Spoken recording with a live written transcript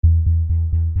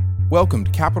Welcome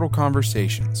to Capital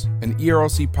Conversations, an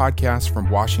ERLC podcast from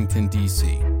Washington,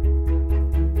 D.C.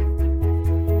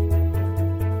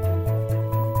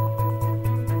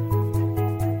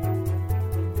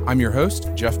 I'm your host,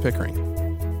 Jeff Pickering.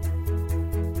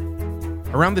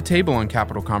 Around the table on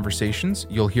Capital Conversations,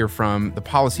 you'll hear from the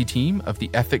policy team of the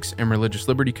Ethics and Religious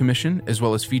Liberty Commission, as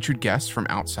well as featured guests from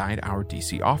outside our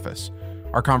D.C. office.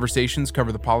 Our conversations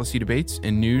cover the policy debates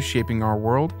and news shaping our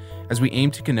world as we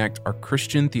aim to connect our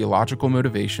Christian theological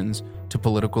motivations to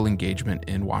political engagement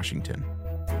in Washington.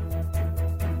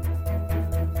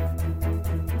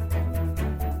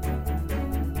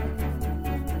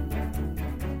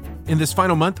 In this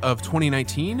final month of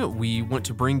 2019, we want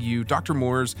to bring you Dr.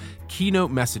 Moore's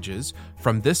keynote messages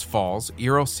from this fall's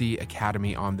ERLC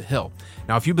Academy on the Hill.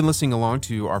 Now, if you've been listening along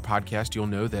to our podcast, you'll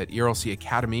know that ERLC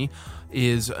Academy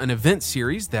is an event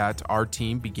series that our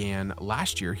team began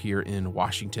last year here in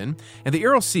Washington. And the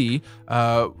ERLC,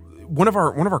 one of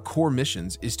our core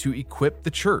missions is to equip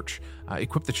the church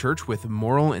with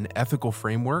moral and ethical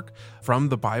framework from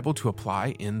the Bible to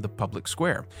apply in the public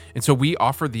square. And so we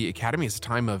offer the Academy as a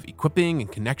time of equipping and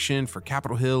connection for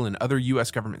Capitol Hill and other U.S.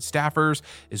 government staffers,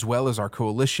 as well as our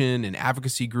coalition and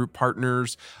advocacy group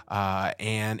partners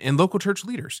and local church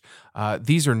leaders.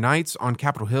 These are nights on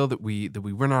Capitol Hill that we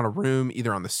rent out a room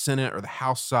either on the Senate or the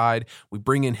House side. We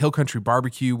bring in Hill Country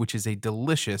Barbecue, which is a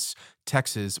delicious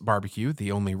Texas barbecue,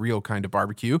 the only real kind of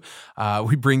barbecue.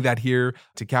 We bring that here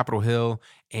to Capitol Hill.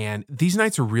 And these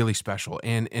nights are really special.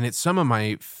 And it's some of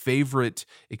my favorite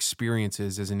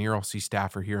experiences as an ERLC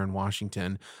staffer here in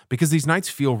Washington, because these nights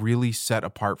feel really set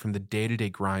apart from the day-to-day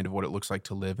grind of what it looks like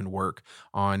to live and work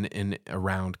on and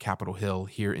around Capitol Hill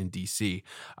here in D.C.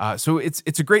 So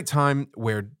it's a great time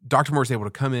where Dr. Moore is able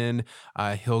to come in.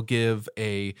 He'll give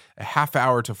a half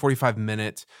hour to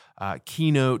 45-minute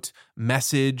keynote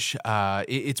message.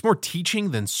 It's more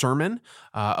teaching than sermon,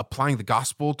 applying the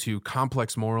gospel to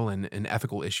complex moral and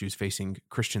ethical issues facing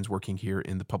Christians working here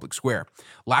in the public square.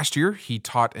 Last year, he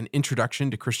taught an introduction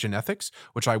to Christian ethics,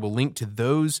 which I will link to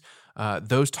those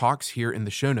talks here in the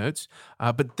show notes.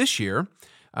 But this year,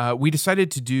 we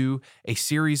decided to do a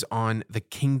series on the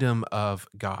kingdom of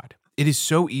God. It is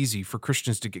so easy for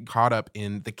Christians to get caught up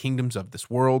in the kingdoms of this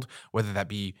world, whether that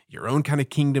be your own kind of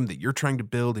kingdom that you're trying to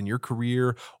build in your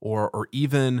career, or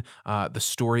even the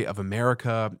story of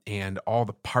America and all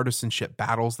the partisanship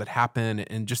battles that happen,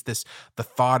 and just the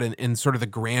thought and sort of the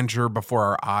grandeur before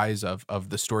our eyes of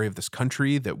the story of this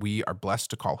country that we are blessed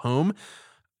to call home.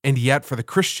 And yet for the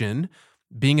Christian,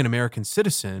 being an American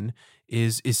citizen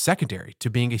is secondary to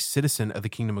being a citizen of the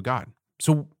kingdom of God.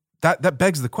 So that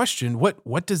begs the question,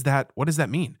 what does that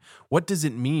mean? What does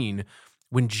it mean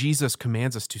when Jesus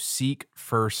commands us to seek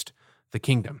first the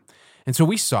kingdom? And so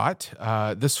we sought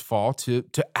this fall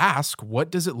to ask,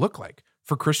 what does it look like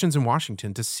for Christians in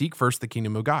Washington to seek first the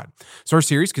kingdom of God? So our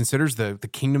series considers the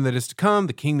kingdom that is to come,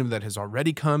 the kingdom that has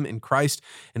already come in Christ,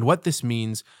 and what this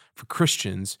means for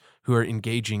Christians who are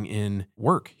engaging in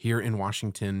work here in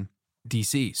Washington,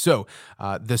 D.C. So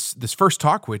this first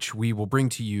talk, which we will bring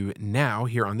to you now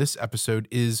here on this episode,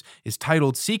 is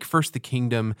titled "Seek First the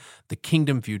Kingdom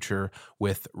Future"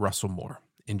 with Russell Moore.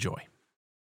 Enjoy.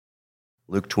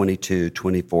 Luke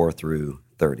 22:24 through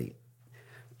 30.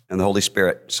 And the Holy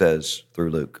Spirit says through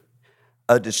Luke,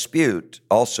 "A dispute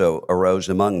also arose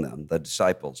among them, the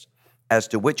disciples, as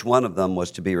to which one of them was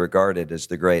to be regarded as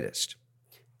the greatest.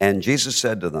 And Jesus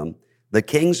said to them, 'The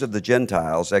kings of the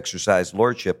Gentiles exercise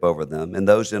lordship over them, and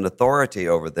those in authority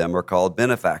over them are called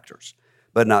benefactors.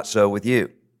 But not so with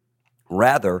you.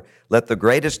 Rather, let the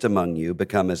greatest among you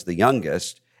become as the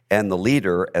youngest, and the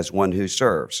leader as one who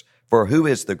serves. For who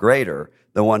is the greater,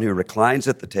 the one who reclines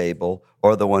at the table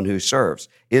or the one who serves?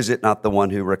 Is it not the one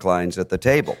who reclines at the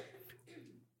table?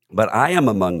 But I am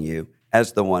among you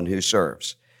as the one who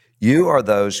serves. You are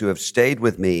those who have stayed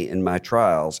with me in my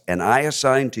trials, and I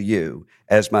assign to you,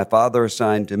 as my Father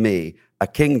assigned to me, a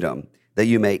kingdom, that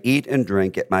you may eat and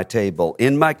drink at my table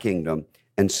in my kingdom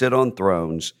and sit on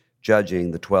thrones, judging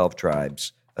the 12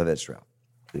 tribes of Israel.'"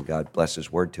 And God bless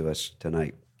his word to us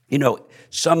tonight. You know,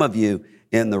 some of you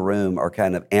in the room are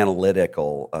kind of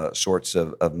analytical sorts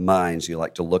of minds. You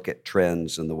like to look at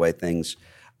trends and the way things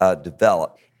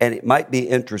develop. And it might be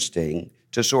interesting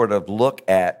to sort of look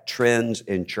at trends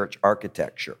in church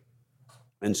architecture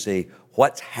and see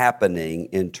what's happening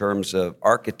in terms of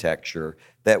architecture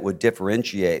that would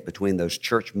differentiate between those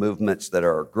church movements that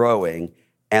are growing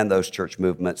and those church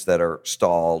movements that are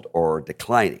stalled or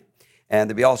declining. And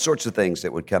there'd be all sorts of things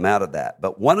that would come out of that.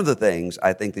 But one of the things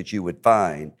I think that you would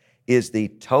find is the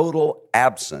total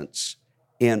absence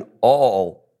in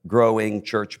all growing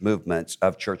church movements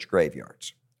of church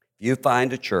graveyards. If you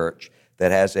find a church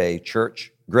that has a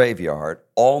church graveyard,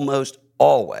 almost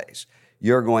always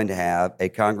you're going to have a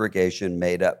congregation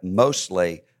made up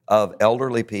mostly of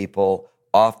elderly people,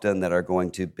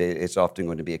 it's often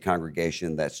going to be a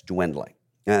congregation that's dwindling.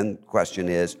 And the question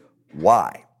is,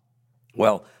 why?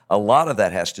 Well, a lot of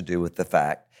that has to do with the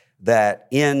fact that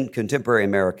in contemporary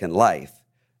American life,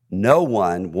 no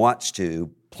one wants to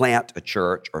plant a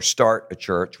church or start a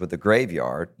church with a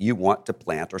graveyard. You want to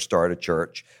plant or start a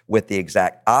church with the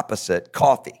exact opposite,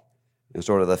 coffee,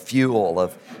 sort of the fuel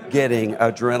of getting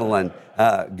adrenaline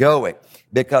going.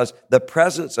 Because the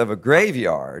presence of a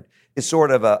graveyard is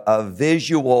sort of a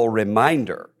visual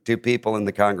reminder to people in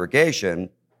the congregation,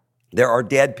 there are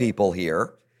dead people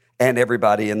here, and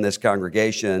everybody in this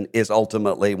congregation is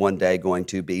ultimately one day going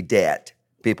to be dead.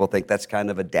 People think that's kind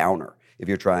of a downer if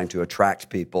you're trying to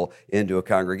attract people into a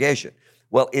congregation.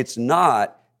 Well, it's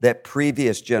not that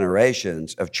previous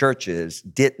generations of churches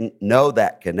didn't know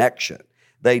that connection.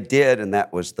 They did, and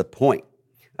that was the point.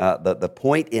 The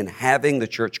point in having the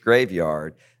church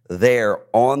graveyard there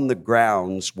on the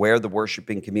grounds where the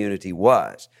worshiping community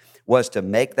was to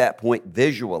make that point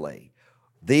visually.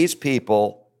 These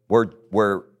people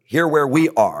were here where we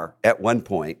are at one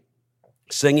point,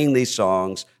 singing these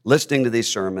songs, listening to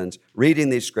these sermons, reading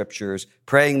these scriptures,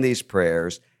 praying these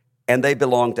prayers, and they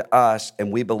belong to us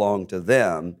and we belong to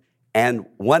them. And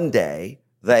one day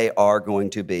they are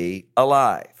going to be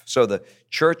alive. So the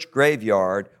church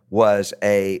graveyard was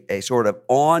a sort of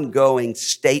ongoing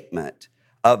statement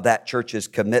of that church's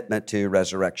commitment to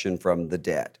resurrection from the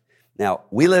dead. Now,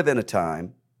 we live in a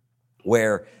time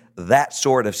where that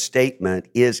sort of statement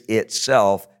is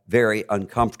itself very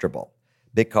uncomfortable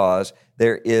because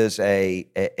there is a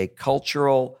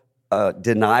cultural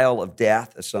denial of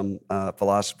death, as some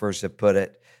philosophers have put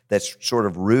it, that's sort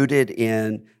of rooted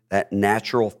in that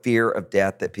natural fear of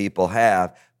death that people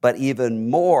have, but even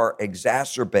more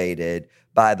exacerbated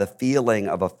by the feeling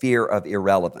of a fear of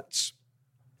irrelevance.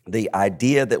 The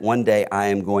idea that one day I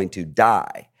am going to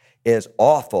die is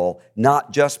awful,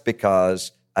 not just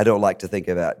because I don't like to think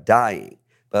about dying,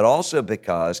 but also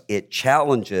because it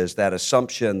challenges that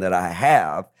assumption that I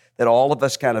have, that all of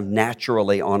us kind of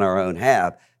naturally on our own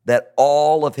have, that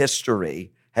all of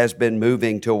history has been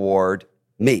moving toward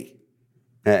me.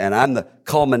 And I'm the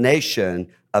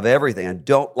culmination of everything. I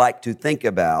don't like to think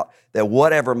about that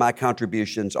whatever my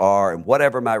contributions are and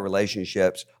whatever my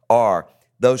relationships are,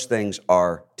 those things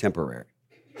are temporary.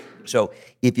 So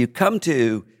if you come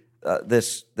to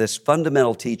this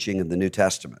fundamental teaching in the New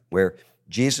Testament where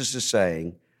Jesus is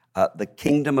saying, the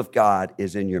kingdom of God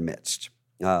is in your midst.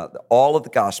 All of the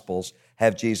Gospels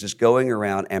have Jesus going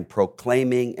around and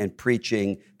proclaiming and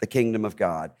preaching the kingdom of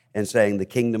God and saying the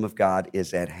kingdom of God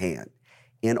is at hand.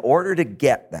 In order to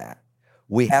get that,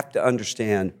 we have to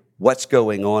understand what's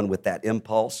going on with that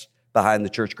impulse behind the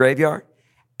church graveyard,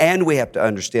 and we have to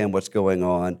understand what's going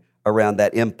on around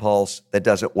that impulse that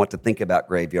doesn't want to think about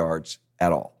graveyards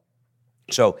at all.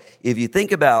 So if you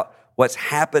think about what's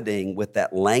happening with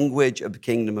that language of the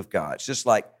kingdom of God, it's just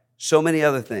like so many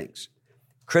other things.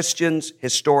 Christians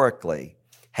historically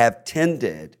have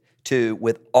tended to,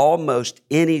 with almost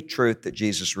any truth that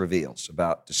Jesus reveals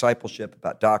about discipleship,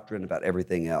 about doctrine, about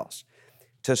everything else,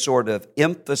 to sort of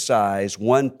emphasize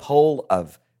one pole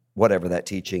of whatever that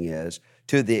teaching is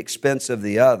to the expense of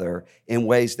the other in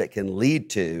ways that can lead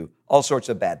to all sorts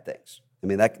of bad things. I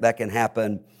mean, that can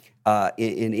happen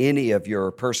in any of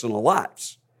your personal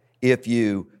lives. If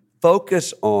you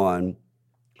focus on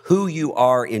who you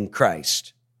are in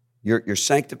Christ, your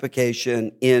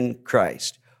sanctification in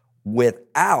Christ,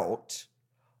 without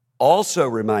also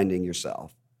reminding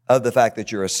yourself of the fact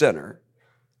that you're a sinner,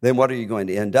 then what are you going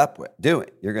to end up doing?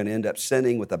 You're going to end up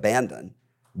sinning with abandon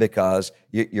because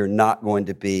you're not going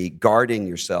to be guarding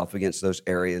yourself against those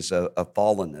areas of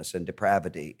fallenness and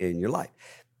depravity in your life.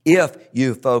 If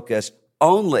you focus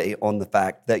only on the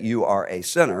fact that you are a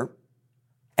sinner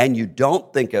and you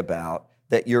don't think about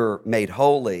that you're made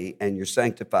holy and you're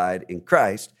sanctified in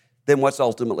Christ, then what's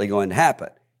ultimately going to happen?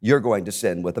 You're going to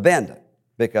sin with abandon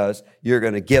because you're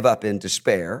going to give up in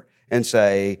despair and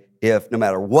say, if no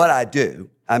matter what I do,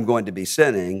 I'm going to be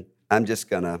sinning, I'm just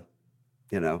going to,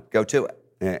 go to it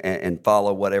and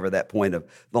follow whatever that point of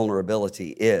vulnerability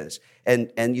is.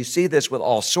 And you see this with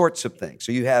all sorts of things.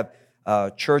 So you have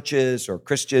churches or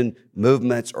Christian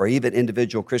movements or even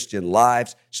individual Christian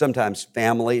lives, sometimes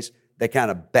families, they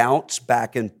kind of bounce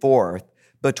back and forth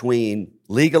between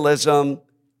legalism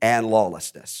and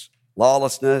lawlessness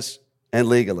and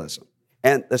legalism.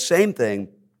 And the same thing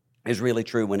is really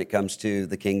true when it comes to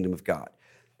the kingdom of God.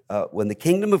 When the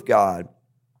kingdom of God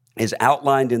is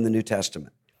outlined in the New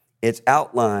Testament, it's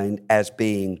outlined as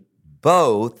being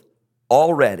both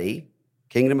already,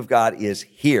 kingdom of God is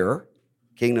here,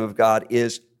 kingdom of God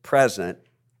is present,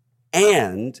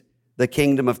 and the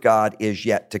kingdom of God is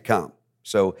yet to come.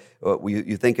 So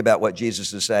you think about what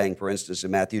Jesus is saying, for instance,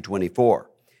 in Matthew 24,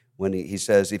 when he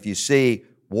says, if you see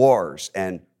wars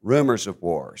and rumors of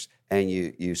wars, and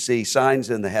you see signs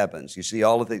in the heavens, you see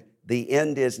all of the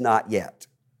end is not yet.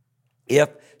 If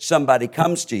somebody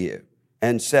comes to you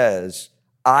and says,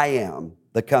 I am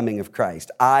the coming of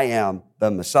Christ, I am the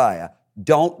Messiah,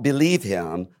 don't believe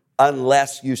him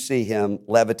unless you see him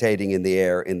levitating in the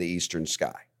air in the eastern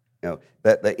sky.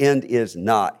 That the end is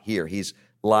not here. He's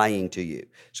lying to you.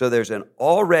 So there's an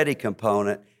already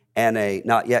component and a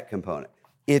not yet component.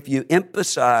 If you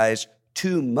emphasize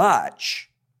too much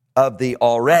of the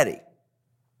already,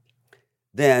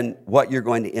 then what you're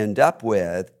going to end up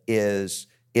with is,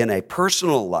 in a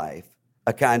personal life,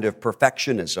 a kind of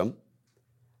perfectionism,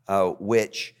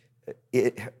 which,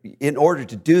 in order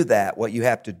to do that, what you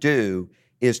have to do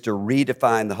is to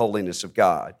redefine the holiness of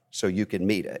God so you can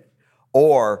meet it,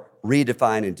 or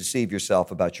redefine and deceive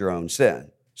yourself about your own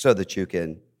sin so that you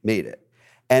can meet it.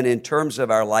 And in terms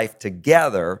of our life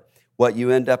together, what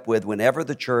you end up with whenever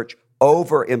the church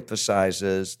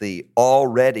overemphasizes the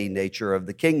already nature of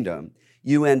the kingdom,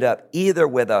 you end up either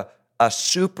with a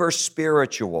super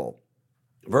spiritual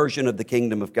version of the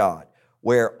kingdom of God,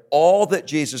 where all that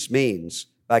Jesus means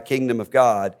by kingdom of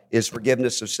God is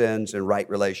forgiveness of sins and right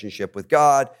relationship with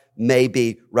God,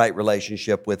 maybe right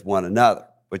relationship with one another,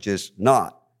 which is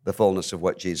not the fullness of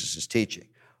what Jesus is teaching.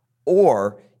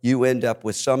 Or you end up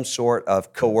with some sort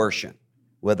of coercion,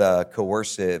 with a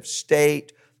coercive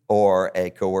state or a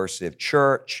coercive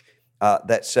church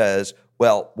that says,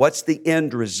 well, what's the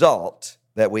end result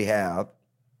that we have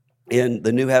in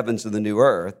the new heavens and the new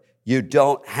earth? You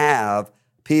don't have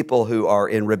people who are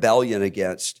in rebellion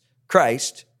against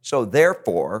Christ, so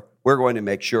therefore, we're going to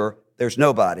make sure there's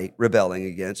nobody rebelling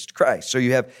against Christ. So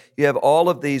you have all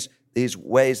of these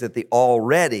ways that the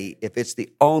already, if it's the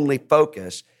only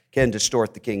focus, can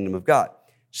distort the kingdom of God.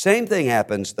 Same thing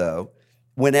happens, though,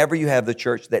 whenever you have the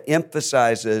church that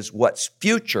emphasizes what's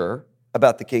future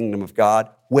about the kingdom of God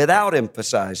without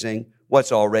emphasizing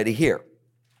what's already here.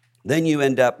 Then you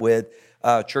end up with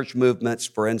church movements,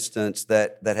 for instance,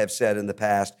 that have said in the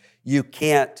past, you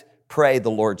can't pray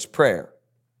the Lord's Prayer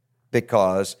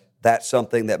because that's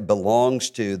something that belongs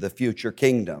to the future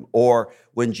kingdom. Or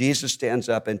when Jesus stands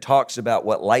up and talks about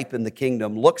what life in the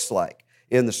kingdom looks like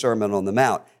in the Sermon on the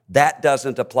Mount, that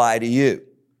doesn't apply to you.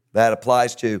 That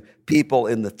applies to people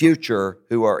in the future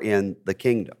who are in the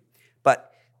kingdom.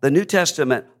 But the New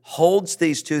Testament holds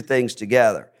these two things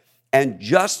together. And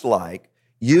just like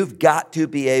you've got to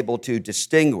be able to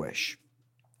distinguish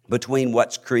between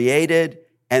what's created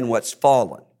and what's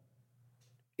fallen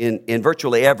in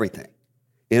virtually everything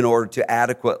in order to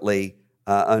adequately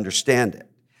understand it.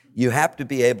 You have to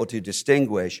be able to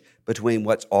distinguish between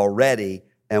what's already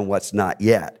and what's not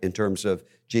yet in terms of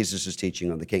Jesus'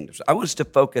 teaching on the kingdom. So I want us to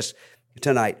focus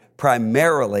tonight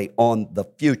primarily on the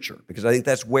future, because I think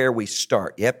that's where we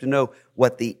start. You have to know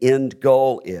what the end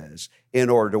goal is in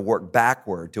order to work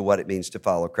backward to what it means to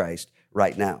follow Christ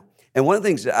right now. And one of the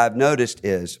things that I've noticed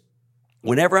is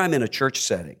whenever I'm in a church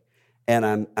setting and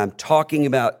I'm talking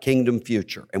about kingdom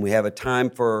future and we have a time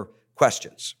for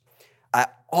questions, I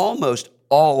almost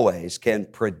always can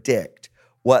predict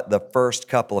what the first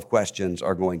couple of questions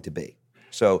are going to be.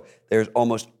 So there's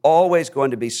almost always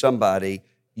going to be somebody,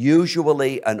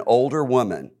 usually an older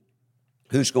woman,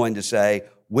 who's going to say,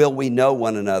 will we know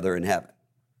one another in heaven?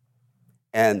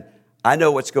 And I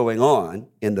know what's going on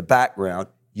in the background.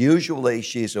 Usually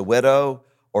she's a widow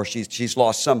or she's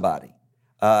lost somebody,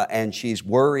 and she's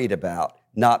worried about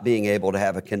not being able to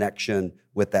have a connection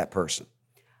with that person.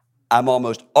 I'm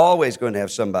almost always going to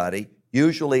have somebody,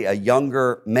 usually a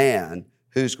younger man,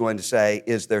 who's going to say,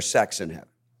 is there sex in heaven?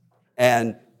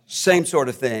 And same sort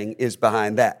of thing is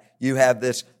behind that. You have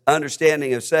this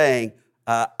understanding of saying,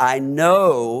 I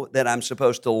know that I'm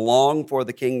supposed to long for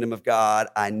the kingdom of God.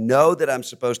 I know that I'm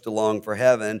supposed to long for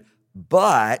heaven,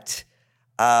 but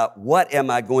what am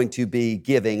I going to be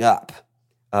giving up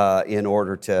in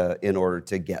order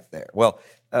to get there? Well,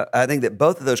 I think that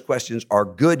both of those questions are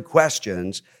good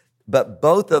questions, but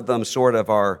both of them sort of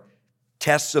are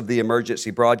tests of the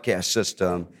emergency broadcast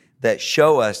system that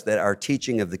show us that our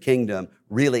teaching of the kingdom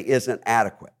really isn't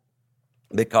adequate,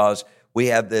 because we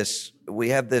have this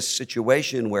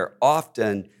situation where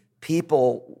often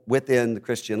people within the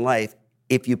Christian life,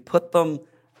 if you put them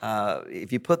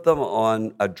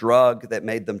on a drug that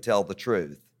made them tell the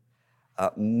truth,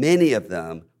 many of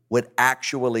them would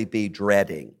actually be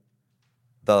dreading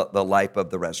the life of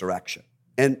the resurrection.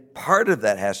 And part of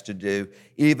that has to do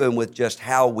even with just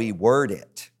how we word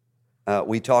it.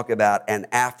 We talk about an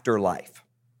afterlife,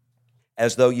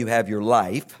 as though you have your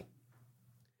life,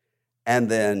 and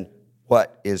then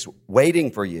what is waiting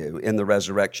for you in the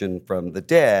resurrection from the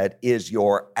dead is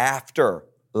your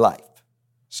afterlife.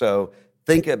 So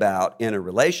think about in a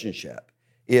relationship,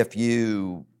 if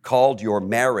you called your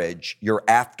marriage your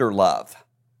afterlove,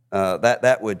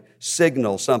 that would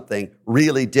signal something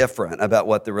really different about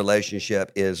what the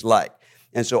relationship is like.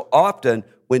 And so often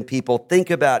when people think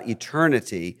about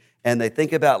eternity and they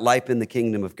think about life in the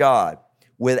kingdom of God,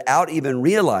 without even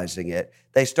realizing it,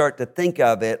 they start to think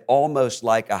of it almost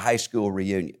like a high school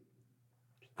reunion.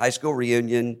 High school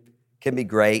reunion can be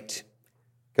great.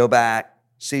 Go back,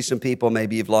 see some people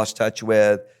maybe you've lost touch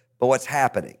with, but what's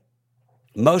happening?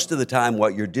 Most of the time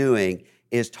what you're doing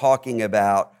is talking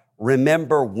about,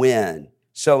 remember when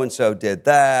so-and-so did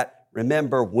that,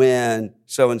 remember when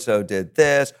so-and-so did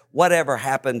this, whatever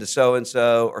happened to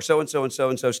so-and-so, or so-and-so and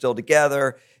so-and-so still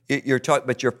together.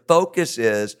 But your focus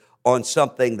is on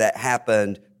something that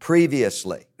happened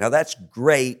previously. Now that's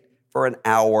great for an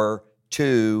hour,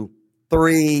 2,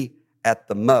 3 at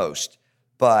the most,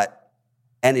 but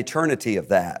an eternity of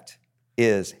that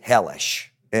is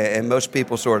hellish. And most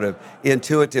people sort of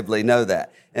intuitively know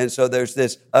that. And so there's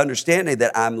this understanding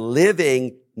that I'm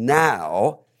living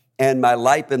now, and my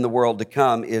life in the world to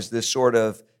come is this sort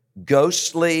of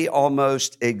ghostly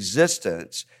almost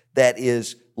existence that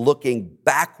is looking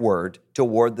backward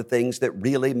toward the things that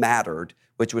really mattered,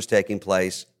 which was taking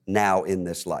place now in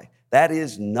this life. That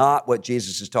is not what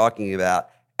Jesus is talking about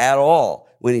at all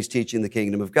when he's teaching the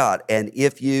kingdom of God. And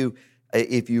if you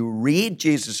read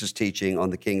Jesus' teaching on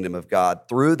the kingdom of God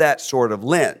through that sort of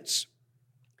lens,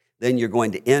 then you're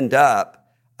going to end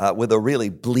up with a really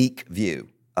bleak view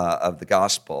of the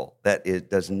gospel that it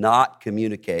does not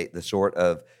communicate the sort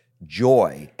of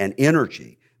joy and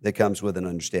energy that comes with an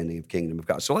understanding of kingdom of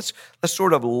God. So let's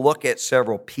sort of look at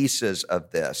several pieces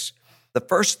of this. The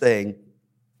first thing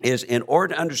is, in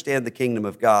order to understand the kingdom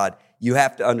of God, you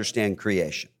have to understand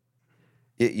creation.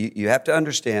 You have to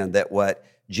understand that what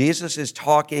Jesus is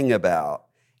talking about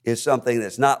is something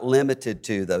that's not limited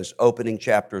to those opening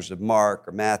chapters of Mark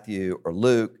or Matthew or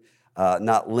Luke,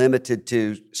 not limited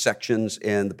to sections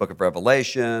in the book of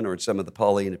Revelation or in some of the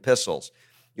Pauline epistles.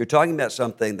 You're talking about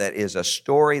something that is a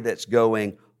story that's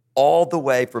going all the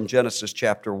way from Genesis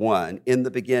chapter 1. In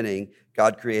the beginning,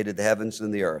 God created the heavens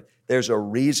and the earth. There's a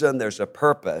reason, there's a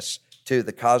purpose to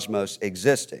the cosmos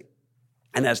existing.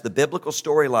 And as the biblical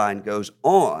storyline goes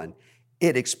on,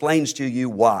 it explains to you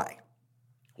why.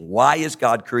 Why is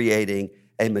God creating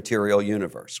a material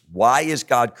universe? Why is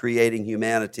God creating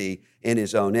humanity in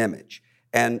his own image?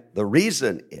 And the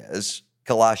reason is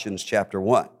Colossians chapter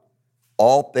 1.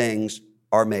 All things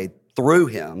are made through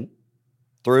him,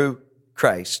 through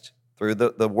Christ, through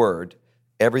the Word.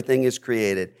 Everything is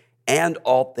created, and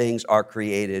all things are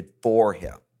created for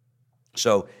him.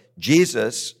 So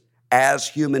Jesus, as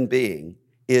human being,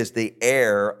 is the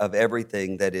heir of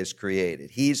everything that is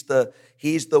created. He's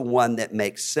the one that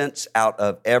makes sense out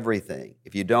of everything.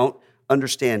 If you don't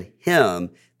understand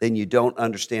him, then you don't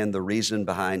understand the reason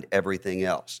behind everything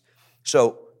else.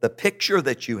 So the picture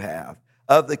that you have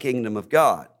of the kingdom of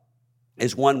God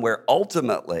is one where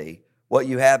ultimately what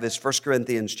you have is 1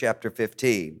 Corinthians chapter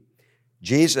 15.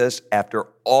 Jesus, after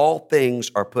all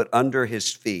things are put under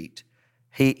his feet,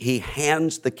 he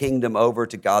hands the kingdom over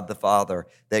to God the Father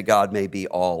that God may be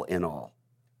all in all.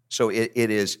 So it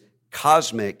is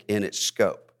cosmic in its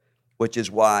scope, which is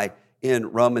why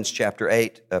in Romans chapter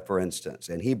 8, for instance,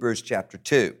 and Hebrews chapter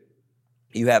 2,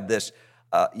 you have this,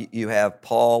 you have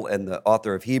Paul and the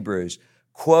author of Hebrews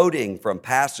quoting from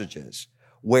passages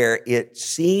where it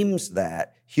seems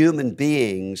that human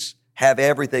beings have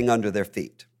everything under their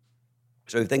feet.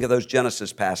 So you think of those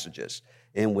Genesis passages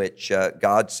in which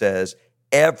God says,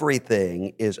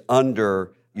 everything is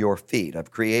under your feet.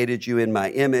 I've created you in my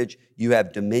image. You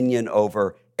have dominion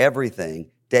over everything.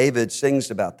 David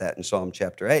sings about that in Psalm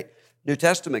chapter 8. New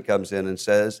Testament comes in and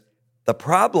says, the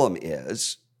problem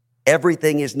is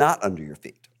everything is not under your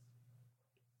feet.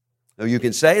 So you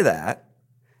can say that,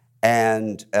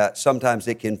 and sometimes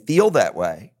it can feel that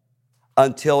way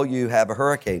until you have a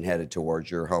hurricane headed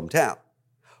towards your hometown,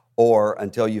 or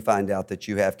until you find out that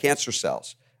you have cancer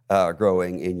cells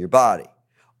growing in your body,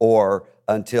 or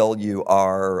until you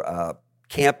are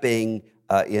camping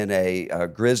in a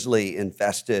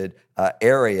grizzly-infested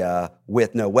area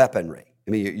with no weaponry.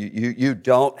 I mean, you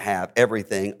don't have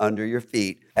everything under your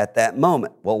feet at that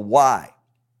moment. Well, why?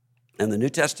 And the New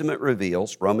Testament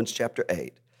reveals, Romans chapter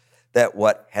 8, that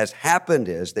what has happened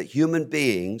is that human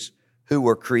beings who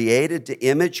were created to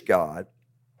image God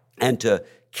and to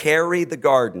carry the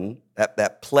garden,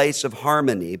 that place of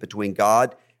harmony between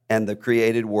God and the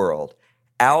created world,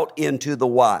 out into the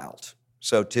wild.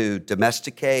 So to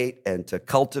domesticate and to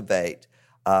cultivate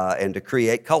and to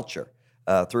create culture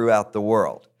throughout the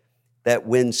world. That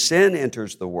when sin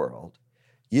enters the world,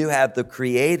 you have the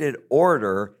created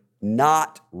order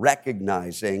not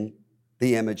recognizing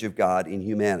the image of God in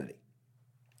humanity.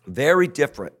 Very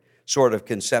different sort of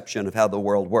conception of how the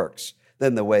world works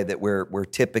than the way that we're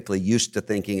typically used to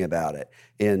thinking about it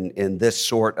in this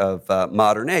sort of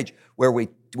modern age, where we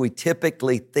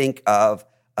typically think of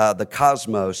the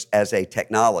cosmos as a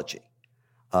technology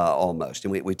almost,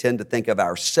 and we tend to think of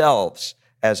ourselves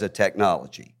as a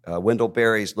technology. Wendell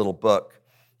Berry's little book,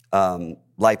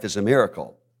 Life is a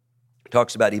Miracle,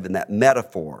 talks about even that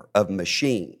metaphor of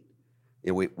machine.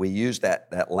 You know, we use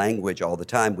that language all the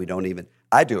time.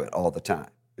 I do it all the time.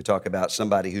 We talk about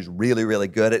somebody who's really, really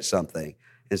good at something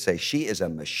and say, she is a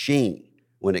machine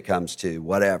when it comes to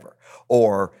whatever.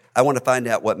 Or I want to find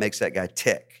out what makes that guy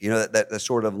tick. You know, that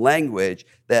sort of language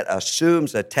that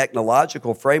assumes a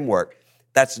technological framework.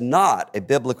 That's not a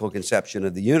biblical conception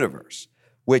of the universe,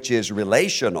 which is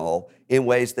relational in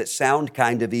ways that sound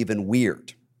kind of even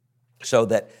weird. So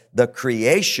that the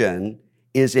creation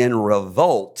is in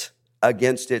revolt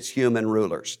against its human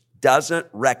rulers, doesn't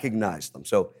recognize them.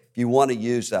 So if you want to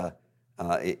use a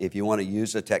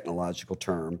technological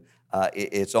term,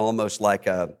 it's almost like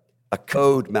a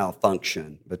code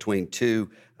malfunction between two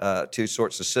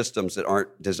sorts of systems that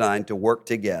aren't designed to work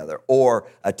together, or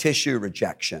a tissue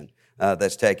rejection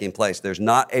that's taking place. There's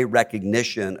not a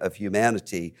recognition of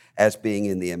humanity as being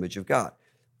in the image of God,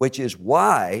 which is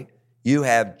why you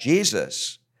have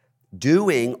Jesus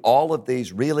doing all of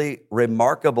these really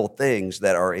remarkable things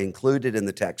that are included in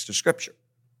the text of Scripture.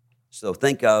 So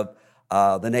think of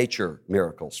the nature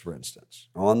miracles, for instance.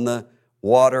 On the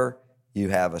water, you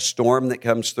have a storm that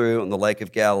comes through in the Lake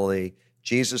of Galilee.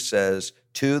 Jesus says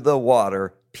to the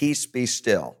water, peace be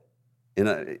still.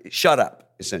 Shut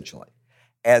up, essentially.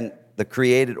 And the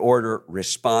created order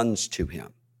responds to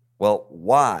him. Well,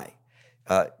 why?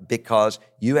 Because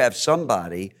you have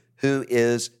somebody who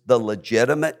is the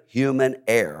legitimate human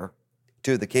heir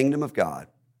to the kingdom of God.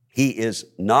 He is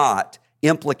not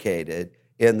implicated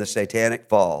in the satanic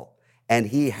fall, and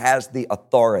he has the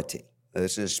authority.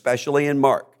 This is especially in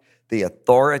Mark, the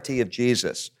authority of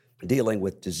Jesus dealing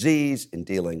with disease, in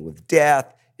dealing with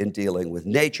death, in dealing with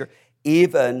nature.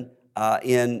 Even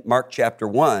in Mark chapter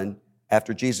 1,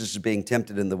 after Jesus is being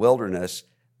tempted in the wilderness,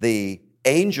 the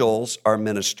angels are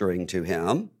ministering to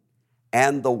him,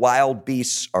 and the wild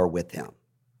beasts are with him.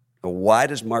 Now, why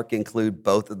does Mark include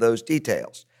both of those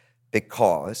details?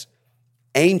 Because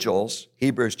angels,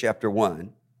 Hebrews chapter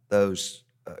 1, those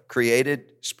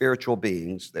created spiritual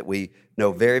beings that we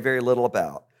know very, very little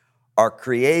about, are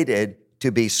created to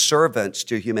be servants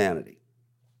to humanity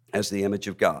as the image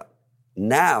of God.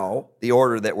 Now, the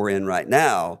order that we're in right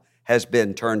now has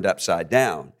been turned upside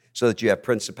down so that you have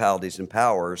principalities and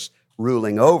powers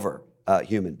ruling over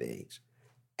human beings.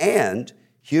 And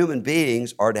human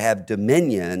beings are to have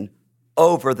dominion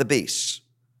over the beasts.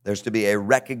 There's to be a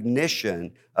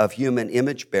recognition of human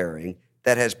image bearing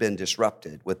that has been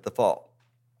disrupted with the fall.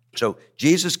 So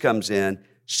Jesus comes in,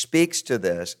 speaks to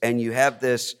this, and you have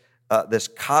this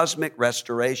cosmic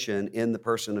restoration in the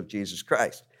person of Jesus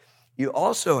Christ. You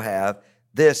also have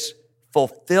this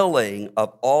fulfilling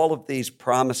of all of these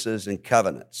promises and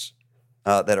covenants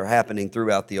that are happening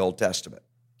throughout the Old Testament.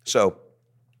 So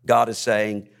God is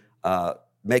saying,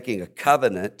 making a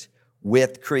covenant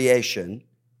with creation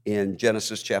in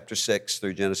Genesis chapter 6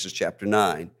 through Genesis chapter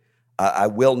 9. I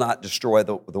will not destroy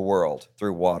the world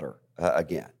through water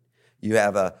again. You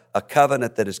have a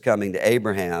covenant that is coming to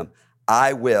Abraham.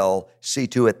 I will see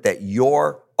to it that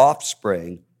your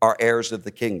offspring are heirs of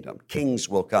the kingdom. Kings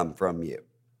will come from you.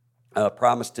 A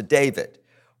promise to David.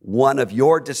 One of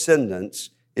your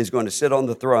descendants is going to sit on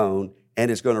the throne and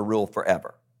is going to rule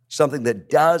forever. Something that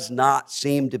does not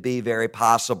seem to be very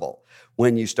possible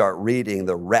when you start reading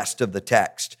the rest of the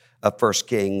text of 1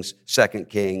 Kings, 2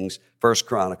 Kings, 1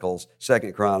 Chronicles,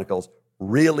 2 Chronicles,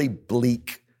 really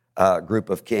bleak group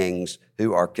of kings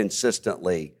who are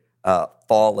consistently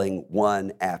falling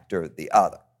one after the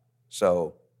other.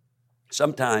 So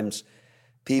sometimes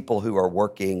people who are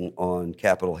working on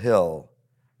Capitol Hill,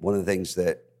 one of the things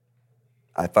that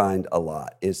I find a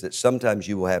lot is that sometimes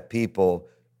you will have people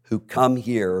who come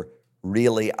here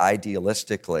really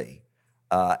idealistically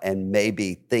and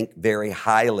maybe think very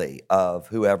highly of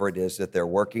whoever it is that they're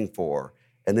working for.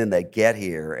 And then they get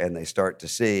here and they start to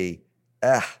see,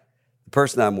 the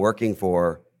person I'm working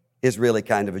for is really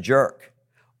kind of a jerk,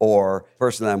 or the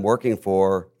person I'm working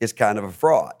for is kind of a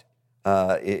fraud.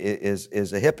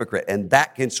 is a hypocrite. And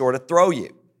that can sort of throw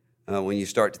you when you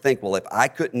start to think, well, if I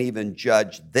couldn't even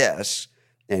judge this,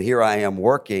 and here I am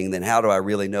working, then how do I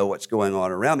really know what's going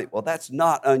on around me? Well, that's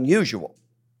not unusual.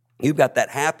 You've got that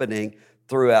happening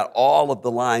throughout all of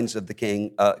the lines of the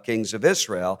kings of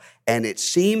Israel, and it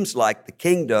seems like the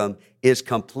kingdom is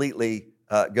completely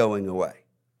going away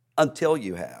until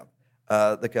you have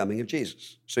the coming of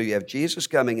Jesus. So you have Jesus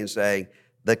coming and saying,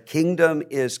 the kingdom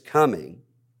is coming,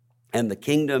 and the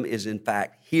kingdom is in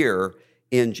fact here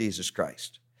in Jesus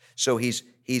Christ. So he's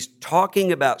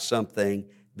talking about something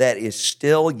that is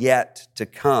still yet to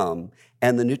come,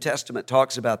 and the New Testament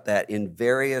talks about that in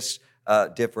various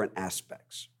different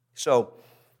aspects. So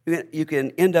you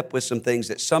can end up with some things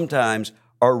that sometimes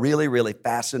are really, really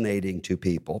fascinating to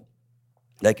people.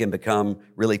 They can become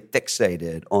really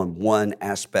fixated on one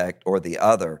aspect or the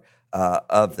other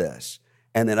of this.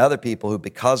 And then other people who,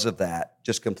 because of that,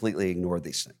 just completely ignore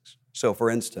these things. So, for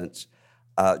instance,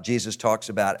 Jesus talks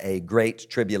about a great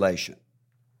tribulation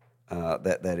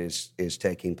that is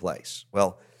taking place.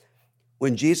 Well,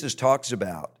 when Jesus talks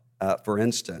about, for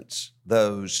instance,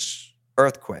 those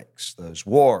earthquakes, those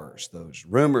wars, those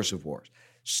rumors of wars,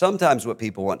 sometimes what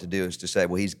people want to do is to say,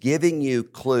 well, he's giving you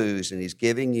clues and he's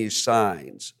giving you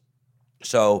signs.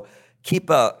 So keep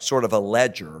a sort of a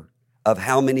ledger of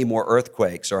how many more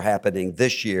earthquakes are happening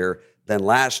this year than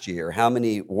last year, how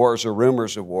many wars or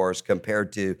rumors of wars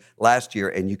compared to last year,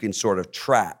 and you can sort of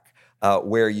track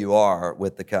where you are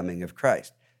with the coming of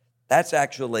Christ. That's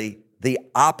actually the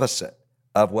opposite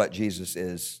of what Jesus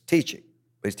is teaching.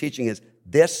 What he's teaching is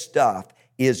this stuff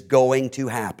is going to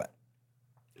happen.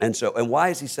 And why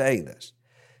is he saying this?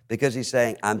 Because he's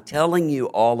saying, I'm telling you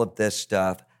all of this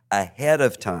stuff ahead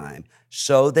of time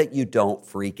so that you don't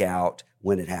freak out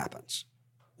when it happens.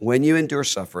 When you endure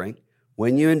suffering,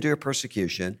 when you endure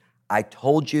persecution, I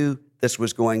told you this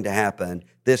was going to happen.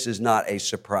 This is not a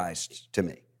surprise to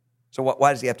me. So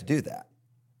why does he have to do that?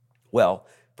 Well,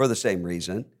 for the same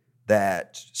reason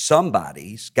that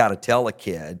somebody's got to tell a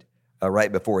kid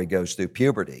right before he goes through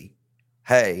puberty,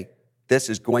 hey, this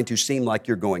is going to seem like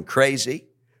you're going crazy,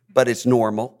 but it's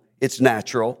normal, it's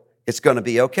natural, it's going to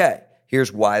be okay.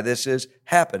 Here's why this is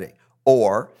happening.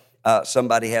 Or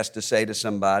somebody has to say to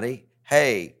somebody,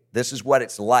 hey, this is what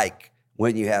it's like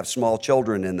when you have small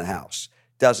children in the house.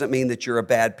 Doesn't mean that you're a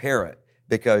bad parent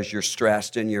because you're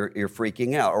stressed and you're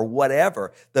freaking out, or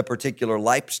whatever the particular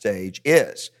life stage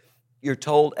is. You're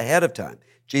told ahead of time.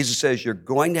 Jesus says you're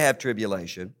going to have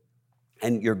tribulation,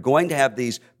 and you're going to have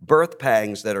these birth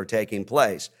pangs that are taking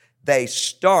place. They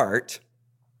start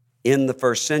in the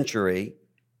first century,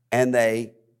 and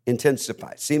they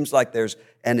intensify. It seems like there's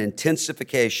an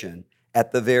intensification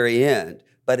at the very end,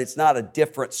 but it's not a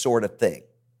different sort of thing.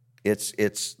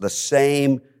 It's the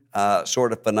same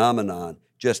sort of phenomenon,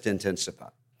 just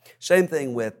intensified. Same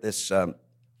thing with this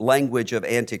language of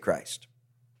Antichrist.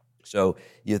 So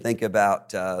you think about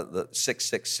the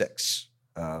 666.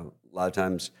 A lot of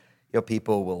times,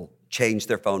 people will change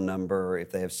their phone number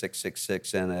if they have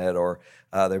 666 in it, or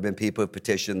there have been people who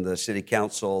petitioned the city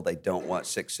council. They don't want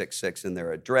 666 in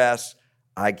their address.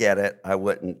 I get it. I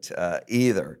wouldn't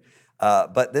either.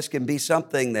 But this can be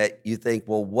something that you think,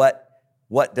 well,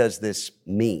 what does this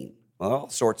mean? Well, all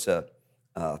sorts of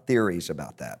theories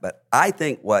about that. But I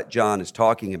think what John is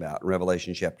talking about in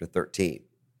Revelation chapter 13,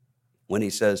 when he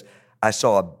says, I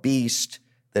saw a beast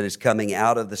that is coming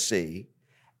out of the sea,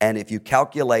 and if you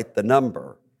calculate the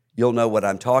number, you'll know what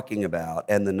I'm talking about,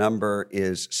 and the number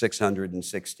is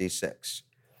 666.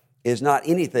 Is not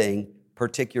anything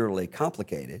particularly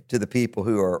complicated to the people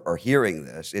who are hearing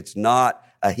this. It's not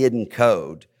a hidden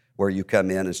code where you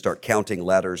come in and start counting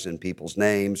letters in people's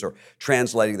names or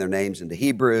translating their names into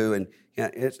Hebrew, and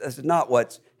it's not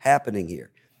what's happening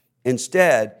here.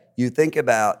 Instead, you think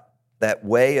about that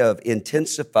way of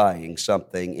intensifying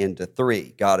something into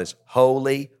three. God is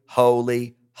holy,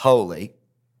 holy, holy.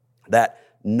 That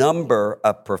number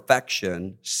of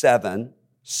perfection,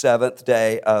 seventh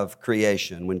day of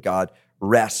creation, when God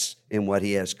rests in what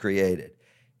he has created.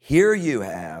 Here you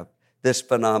have this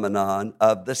phenomenon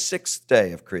of the sixth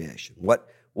day of creation.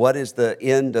 What is the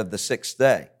end of the sixth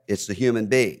day? It's the human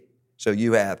being. So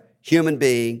you have human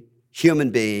being,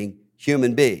 human being,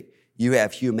 human being. You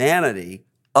have humanity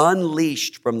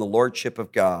unleashed from the lordship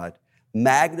of God,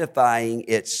 magnifying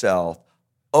itself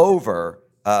over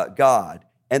God.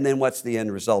 And then what's the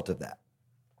end result of that?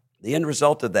 The end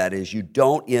result of that is you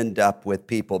don't end up with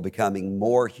people becoming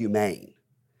more humane.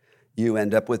 You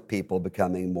end up with people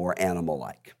becoming more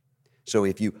animal-like. So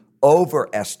if you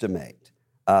overestimate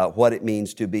what it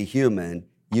means to be human,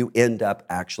 you end up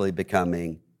actually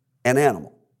becoming an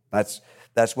animal. That's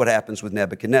what happens with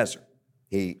Nebuchadnezzar.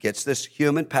 He gets this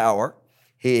human power.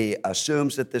 He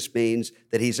assumes that this means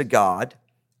that he's a god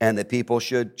and that people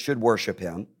should worship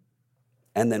him.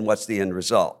 And then what's the end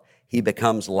result? He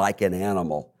becomes like an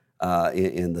animal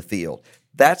in the field.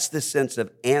 That's the sense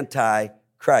of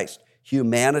anti-Christ,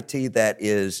 humanity that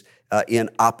is in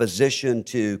opposition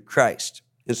to Christ.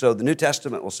 And so the New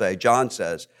Testament will say, John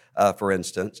says, for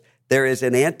instance, there is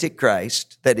an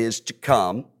antichrist that is to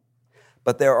come,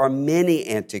 but there are many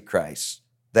antichrists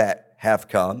that have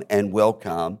come and will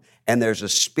come, and there's a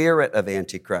spirit of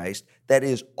antichrist that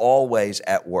is always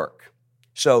at work.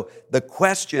 So the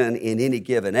question in any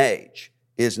given age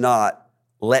is not,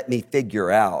 let me figure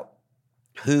out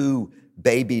who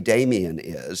baby Damien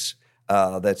is,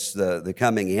 that's the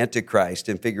coming antichrist,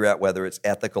 and figure out whether it's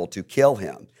ethical to kill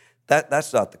him.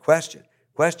 That's not the question.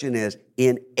 Question is,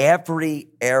 in every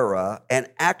era, and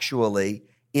actually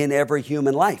in every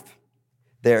human life,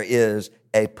 there is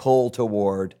a pull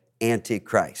toward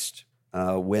antichrist.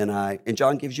 And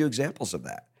John gives you examples of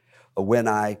that. When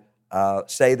I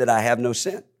say that I have no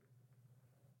sin,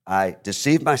 I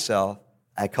deceive myself,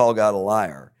 I call God a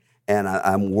liar, and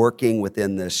I'm working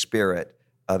within this spirit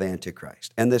of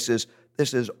antichrist. And this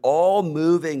is all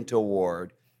moving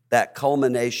toward that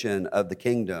culmination of the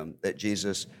kingdom that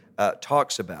Jesus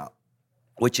talks about,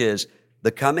 which is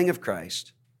the coming of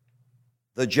Christ,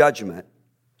 the judgment,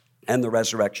 and the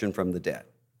resurrection from the dead.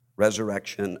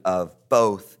 Resurrection of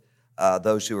both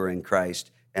those who are in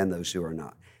Christ and those who are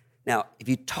not. Now, if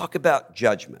you talk about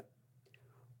judgment,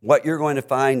 what you're going to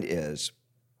find is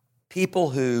people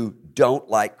who don't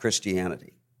like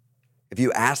Christianity, if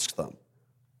you ask them,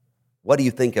 what do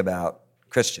you think about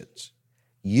Christians?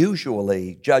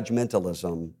 Usually,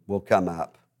 judgmentalism will come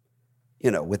up,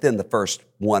 within the first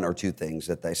one or two things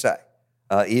that they say.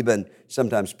 Even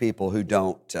sometimes people who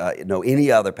don't know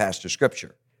any other passage of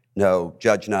Scripture know,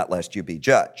 judge not lest you be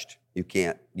judged. You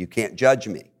can't judge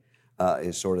me,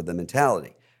 is sort of the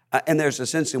mentality. And there's a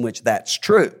sense in which that's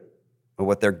true.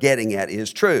 What they're getting at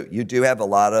is true. You do have a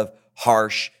lot of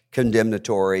harsh,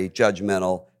 condemnatory,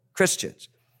 judgmental Christians.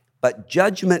 But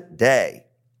Judgment Day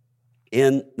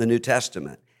in the New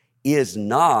Testament is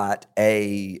not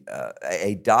a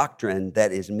doctrine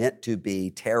that is meant to be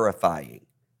terrifying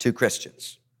to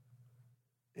Christians.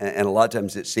 And a lot of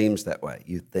times it seems that way.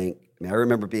 You think, I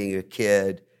remember being a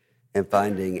kid and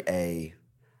finding a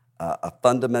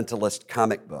fundamentalist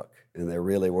comic book, and there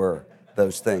really were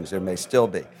those things. There may still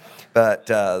be. But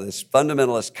this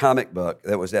fundamentalist comic book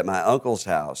that was at my uncle's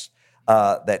house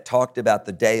that talked about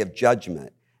the day of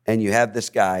judgment, and you have this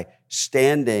guy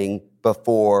standing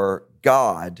before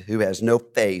God who has no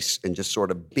face and just sort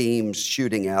of beams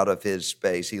shooting out of his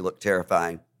face. He looked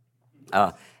terrifying.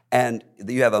 And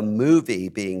you have a movie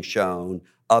being shown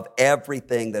of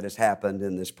everything that has happened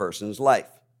in this person's life.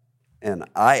 And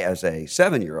I, as a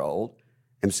 7-year-old,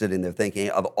 am sitting there thinking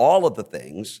of all of the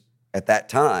things at that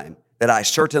time that I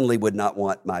certainly would not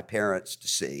want my parents to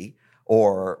see,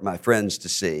 or my friends to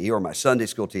see, or my Sunday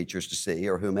school teachers to see,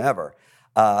 or whomever.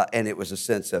 And it was a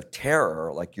sense of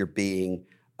terror, like you're being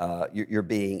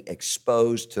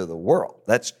exposed to the world.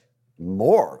 That's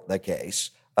more the case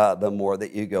the more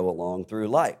that you go along through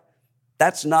life.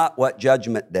 That's not what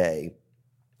Judgment Day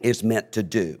is meant to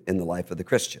do in the life of the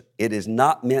Christian. It is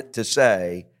not meant to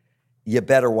say, you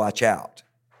better watch out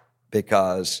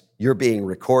because you're being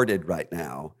recorded right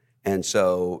now, and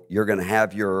so you're going to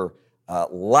have your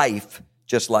life,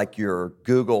 just like your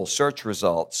Google search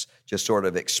results, just sort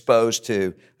of exposed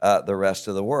to the rest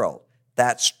of the world.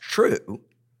 That's true,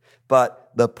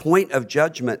 but the point of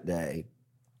Judgment Day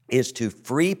is to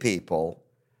free people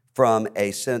from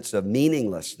a sense of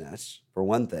meaninglessness, for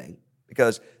one thing,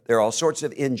 because there are all sorts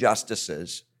of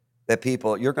injustices that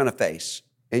you're going to face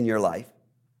in your life,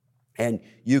 and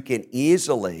you can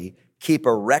easily keep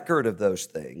a record of those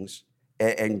things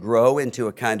and grow into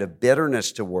a kind of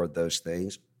bitterness toward those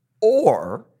things,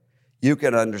 or you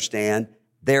can understand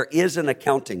there is an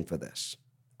accounting for this,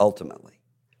 ultimately.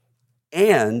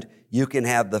 And you can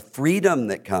have the freedom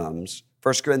that comes.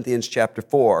 1 Corinthians chapter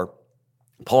 4,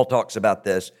 Paul talks about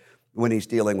this when he's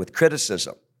dealing with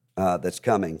criticism that's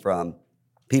coming from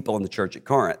people in the church at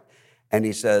Corinth. And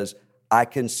he says, I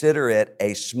consider it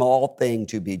a small thing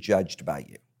to be judged by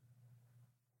you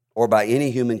or by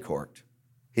any human court.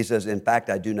 He says, in fact,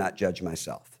 I do not judge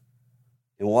myself.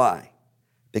 And why?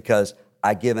 Because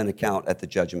I give an account at the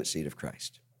judgment seat of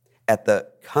Christ. At the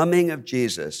coming of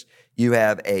Jesus, you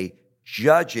have a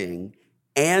judging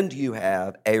and you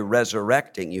have a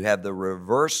resurrecting. You have the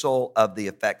reversal of the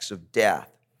effects of death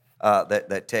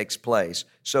that takes place.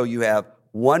 So you have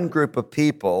one group of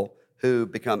people who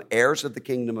become heirs of the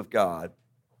kingdom of God,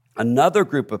 another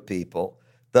group of people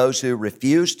those who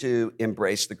refuse to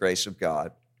embrace the grace of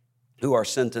God, who are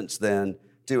sentenced then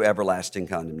to everlasting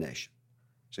condemnation.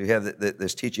 So you have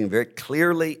this teaching very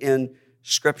clearly in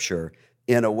Scripture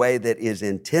in a way that is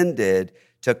intended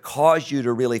to cause you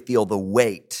to really feel the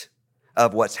weight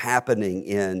of what's happening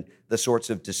in the sorts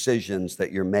of decisions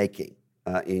that you're making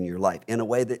in your life, in a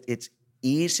way that it's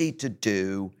easy to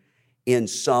do in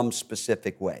some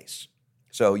specific ways.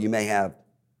 So you may have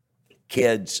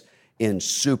kids in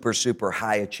super, super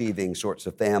high achieving sorts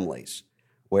of families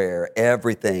where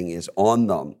everything is on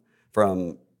them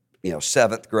from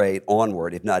seventh grade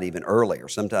onward, if not even earlier,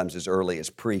 sometimes as early as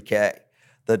pre-K.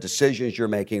 The decisions you're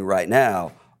making right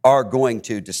now are going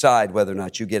to decide whether or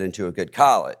not you get into a good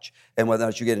college. And whether or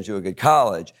not you get into a good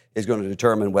college is going to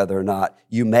determine whether or not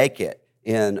you make it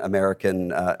in the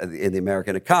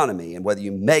American economy. And whether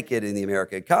you make it in the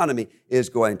American economy is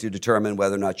going to determine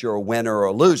whether or not you're a winner or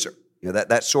a loser.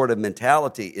 That sort of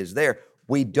mentality is there.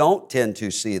 We don't tend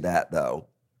to see that, though,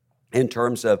 in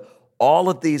terms of all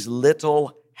of these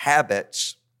little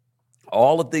habits,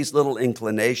 all of these little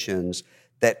inclinations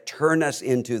that turn us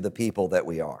into the people that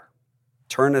we are,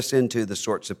 turn us into the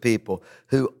sorts of people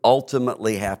who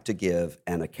ultimately have to give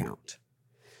an account.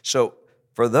 So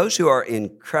for those who are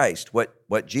in Christ,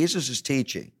 what Jesus is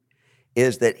teaching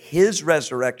is that his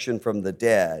resurrection from the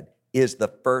dead is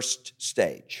the first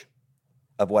stage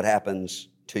of what happens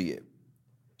to you.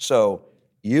 So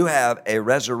you have a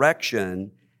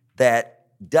resurrection that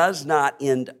does not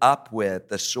end up with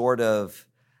the sort of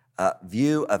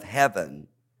view of heaven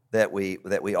that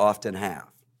we often have,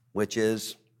 which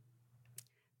is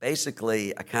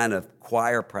basically a kind of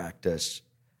choir practice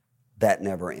that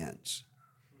never ends.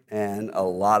 And a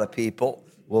lot of people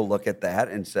will look at that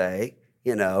and say,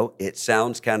 it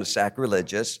sounds kind of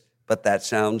sacrilegious, but that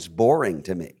sounds boring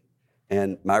to me.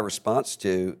 And my response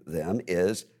to them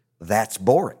is, that's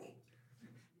boring.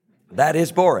 That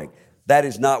is boring. That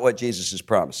is not what Jesus is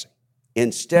promising.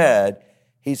 Instead,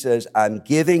 he says, I'm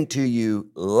giving to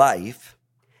you life.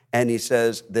 And he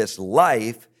says, this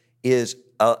life is,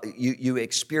 you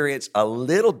experience a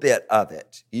little bit of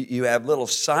it. You have little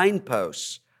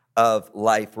signposts of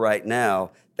life right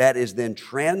now that is then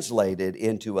translated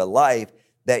into a life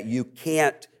that you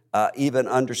can't even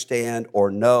understand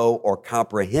or know or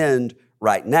comprehend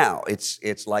right now.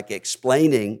 It's like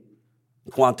explaining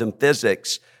quantum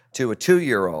physics to a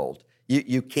 2-year-old.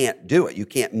 You can't do it. You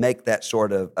can't make that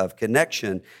sort of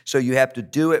connection. So you have to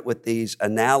do it with these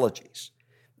analogies.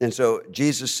 And so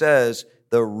Jesus says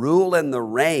the rule and the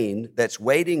reign that's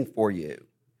waiting for you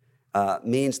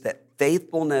means that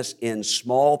faithfulness in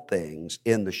small things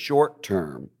in the short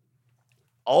term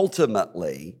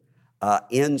ultimately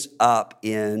ends up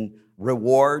in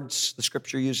rewards. The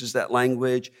Scripture uses that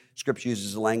language. Scripture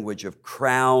uses the language of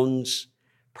crowns.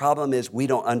 Problem is we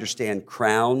don't understand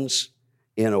crowns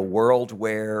in a world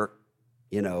where,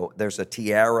 there's a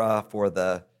tiara for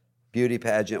the beauty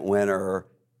pageant winner.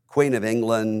 Queen of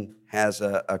England has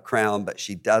a crown, but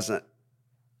she doesn't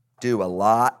do a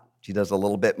lot. She does a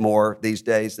little bit more these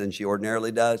days than she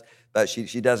ordinarily does, but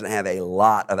she doesn't have a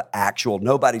lot of actual,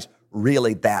 nobody's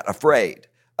really that afraid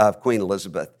of Queen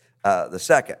Elizabeth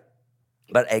II.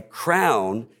 But a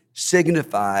crown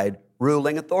signified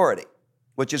ruling authority,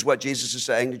 which is what Jesus is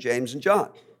saying to James and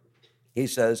John. He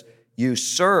says, you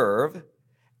serve,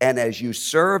 and as you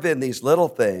serve in these little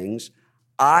things,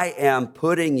 I am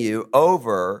putting you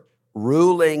over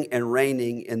ruling and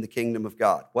reigning in the kingdom of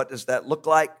God. What does that look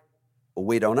like?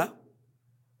 We don't know.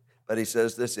 But he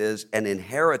says this is an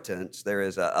inheritance. There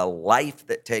is a life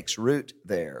that takes root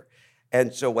there.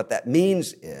 And so what that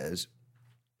means is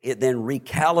it then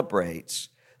recalibrates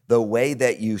the way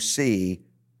that you see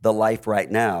the life right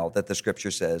now that the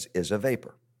Scripture says is a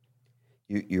vapor.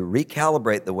 You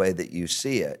recalibrate the way that you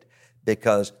see it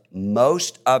because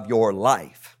most of your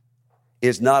life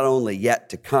is not only yet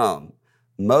to come,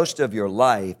 most of your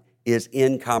life is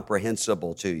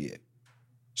incomprehensible to you.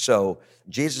 So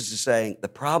Jesus is saying the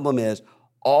problem is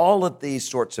all of these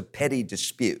sorts of petty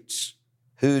disputes,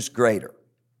 who's greater?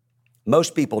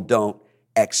 Most people don't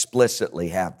explicitly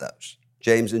have those.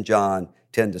 James and John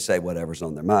tend to say whatever's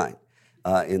on their mind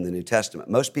in the New Testament.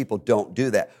 Most people don't do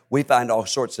that. We find all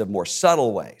sorts of more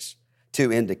subtle ways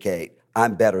to indicate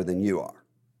I'm better than you are.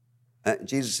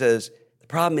 Jesus says the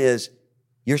problem is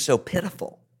you're so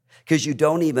pitiful because you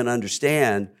don't even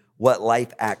understand what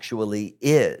life actually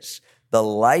is. The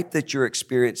life that you're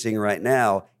experiencing right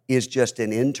now is just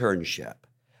an internship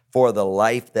for the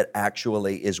life that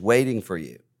actually is waiting for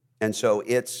you. And so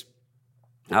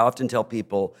I often tell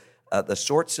people the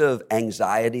sorts of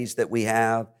anxieties that we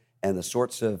have and the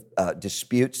sorts of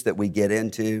disputes that we get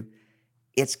into,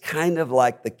 it's kind of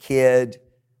like the kid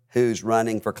who's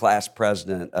running for class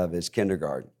president of his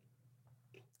kindergarten.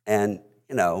 And,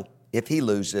 if he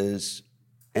loses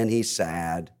and he's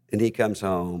sad and he comes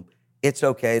home, it's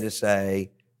okay to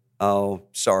say, oh,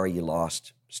 sorry you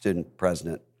lost student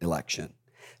president election.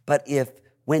 But if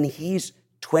when he's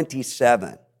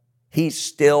 27, he's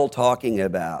still talking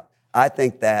about, I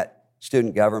think that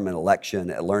student government election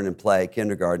at Learn and Play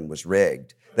kindergarten was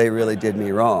rigged, they really did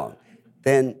me wrong,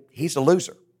 then he's a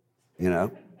loser,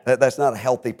 That's not a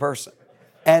healthy person.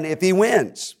 And if he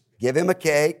wins, give him a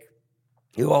cake,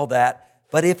 do all that.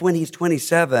 But if when he's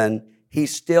 27,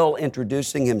 he's still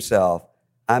introducing himself,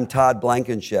 I'm Todd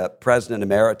Blankenship, President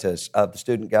Emeritus of the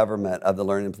student government of the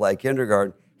Learn and Play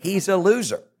kindergarten, he's a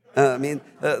loser.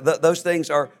 Those things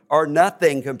are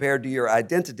nothing compared to your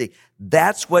identity.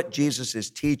 That's what Jesus is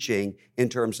teaching in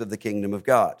terms of the kingdom of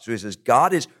God. So he says,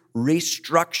 God is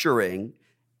restructuring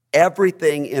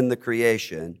everything in the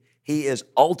creation. He is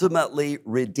ultimately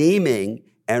redeeming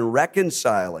and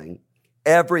reconciling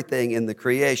everything in the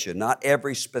creation, not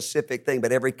every specific thing,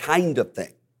 but every kind of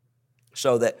thing.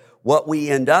 So that what we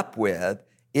end up with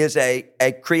is a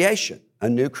creation, a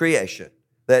new creation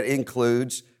that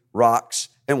includes rocks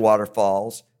and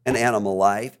waterfalls and animal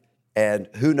life and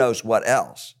who knows what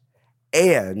else,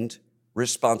 and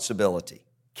responsibility,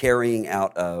 carrying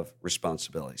out of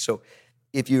responsibility. So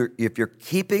if you're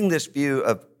keeping this view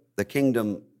of the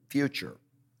kingdom future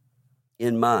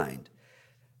in mind,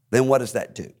 then what does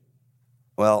that do?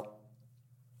 Well,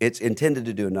 it's intended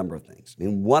to do a number of things.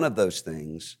 One of those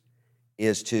things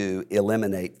is to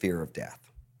eliminate fear of death.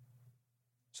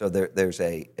 So there's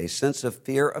a sense of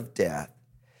fear of death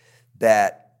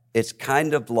that it's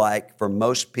kind of like, for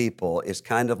most people, is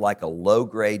kind of like a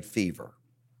low-grade fever,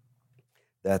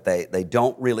 that they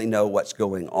don't really know what's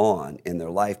going on in their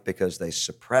life because they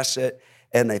suppress it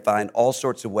and they find all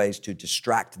sorts of ways to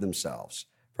distract themselves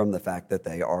from the fact that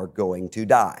they are going to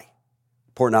die.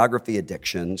 Pornography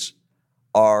addictions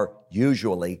are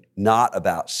usually not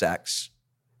about sex.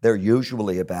 They're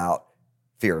usually about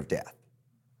fear of death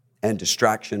and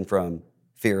distraction from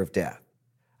fear of death.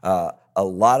 A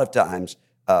lot of times,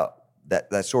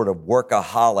 that sort of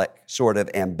workaholic sort of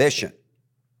ambition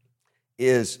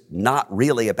is not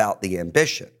really about the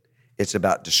ambition. It's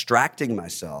about distracting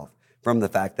myself from the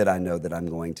fact that I know that I'm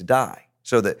going to die.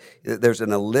 So that there's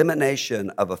an elimination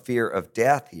of a fear of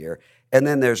death here, and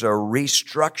then there's a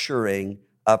restructuring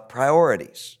of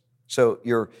priorities. So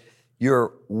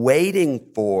you're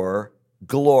waiting for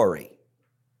glory.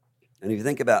 And if you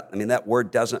think about, that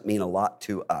word doesn't mean a lot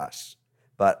to us,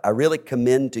 but I really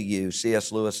commend to you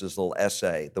C.S. Lewis's little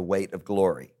essay, The Weight of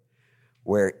Glory,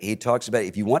 where he talks about,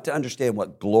 if you want to understand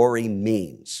what glory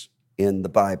means in the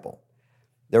Bible,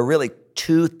 there are really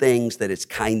two things that it's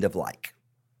kind of like.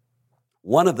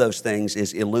 One of those things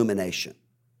is illumination.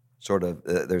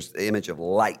 There's the image of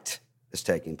light is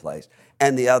taking place.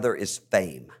 And the other is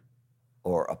fame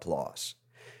or applause.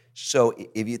 So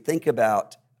if you think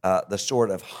about the sort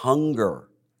of hunger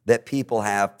that people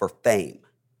have for fame,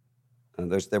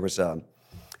 there was an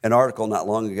article not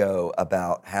long ago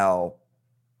about how,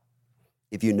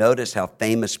 if you notice how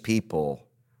famous people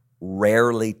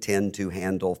rarely tend to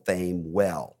handle fame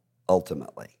well,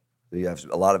 ultimately. You have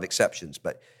a lot of exceptions,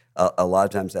 but a lot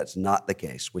of times that's not the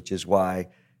case, which is why,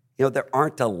 there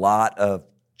aren't a lot of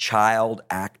child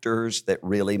actors that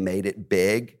really made it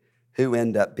big who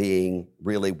end up being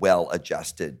really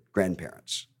well-adjusted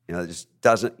grandparents. It just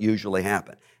doesn't usually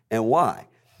happen. And why?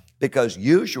 Because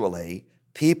usually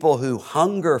people who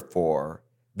hunger for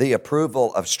the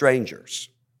approval of strangers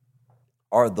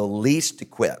are the least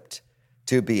equipped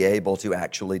to be able to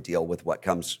actually deal with what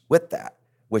comes with that,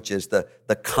 which is the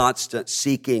constant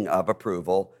seeking of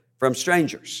approval from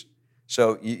strangers.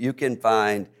 So you can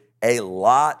find a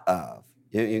lot of,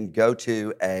 you can go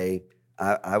to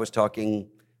I was talking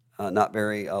not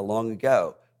very long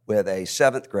ago with a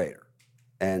 7th grader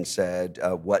and said,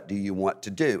 what do you want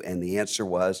to do? And the answer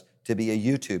was to be a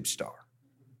YouTube star.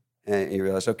 And you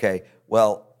realize, okay,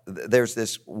 well, there's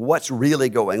this, what's really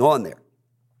going on there?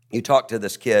 You talk to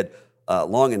this kid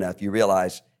long enough, you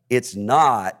realize it's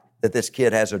not that this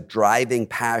kid has a driving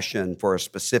passion for a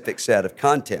specific set of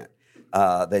content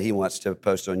that he wants to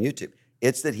post on YouTube.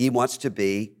 It's that he wants to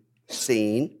be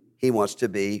seen, he wants to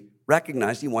be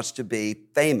recognized, he wants to be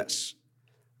famous.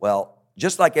 Well,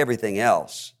 just like everything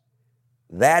else,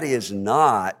 that is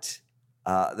not,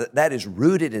 that is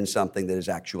rooted in something that is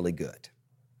actually good.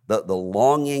 The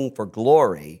longing for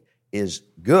glory is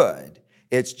good.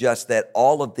 It's just that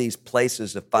all of these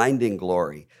places of finding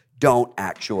glory don't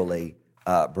actually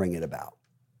bring it about.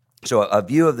 So a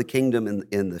view of the kingdom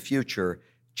in the future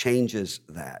changes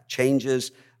that,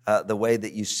 changes the way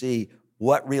that you see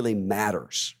what really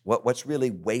matters, what's really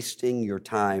wasting your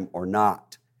time or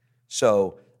not.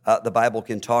 So the Bible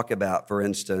can talk about, for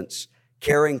instance,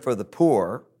 caring for the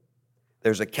poor.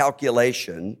 There's a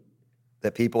calculation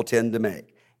that people tend to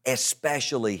make,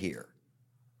 especially here.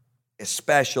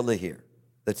 Especially here,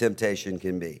 the temptation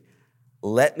can be,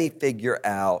 let me figure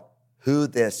out who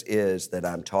this is that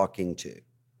I'm talking to.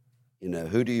 You know,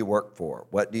 who do you work for?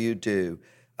 What do you do?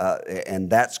 And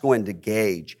that's going to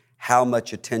gauge how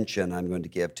much attention I'm going to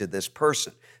give to this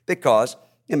person, because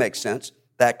it makes sense.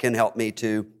 That can help me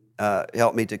to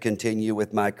continue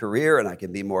with my career, and I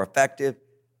can be more effective.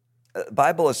 The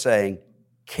Bible is saying,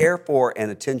 care for and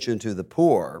attention to the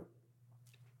poor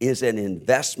is an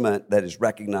investment that is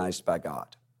recognized by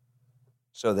God.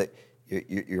 So that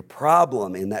your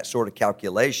problem in that sort of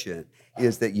calculation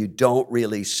is that you don't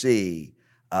really see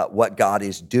what God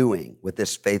is doing with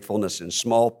this faithfulness in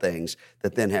small things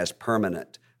that then has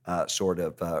permanent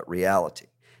reality.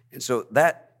 And so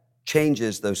that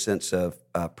changes those sense of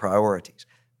priorities.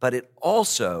 But it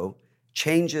also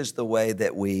changes the way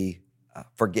that we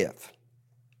forgive.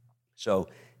 So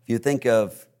if you think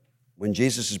of when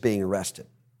Jesus is being arrested,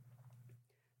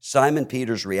 Simon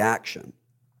Peter's reaction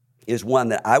is one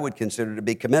that I would consider to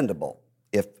be commendable.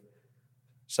 If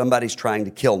somebody's trying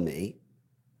to kill me,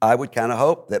 I would kind of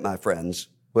hope that my friends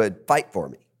would fight for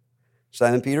me.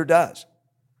 Simon Peter does.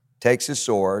 Takes his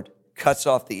sword, cuts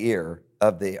off the ear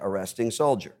of the arresting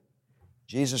soldier.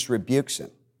 Jesus rebukes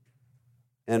him.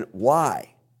 And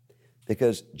why?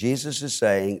 Because Jesus is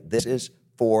saying this is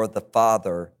for the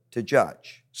Father to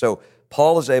judge. So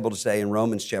Paul is able to say in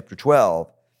Romans chapter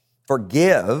 12,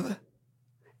 forgive,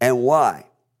 and why?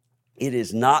 It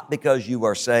is not because you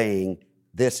are saying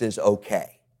this is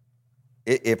okay.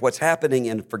 If what's happening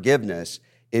in forgiveness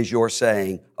is you're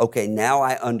saying, okay, now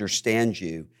I understand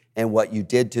you and what you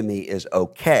did to me is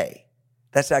okay,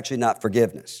 that's actually not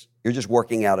forgiveness. You're just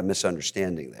working out a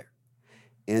misunderstanding there.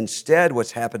 Instead,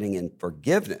 what's happening in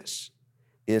forgiveness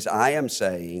is I am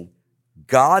saying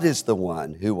God is the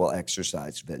one who will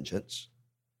exercise vengeance.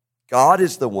 God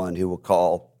is the one who will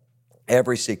call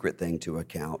every secret thing to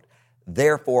account.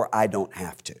 Therefore, I don't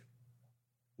have to.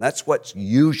 That's what's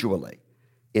usually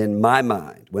in my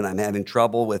mind when I'm having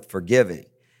trouble with forgiving,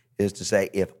 is to say,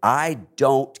 if I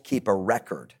don't keep a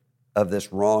record of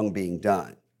this wrong being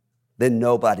done, then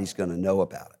nobody's going to know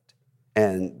about it.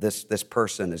 And this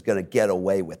person is going to get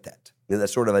away with it. You know,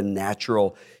 that's sort of a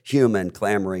natural human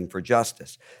clamoring for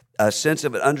justice. A sense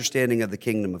of an understanding of the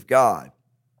kingdom of God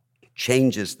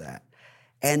changes that,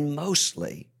 and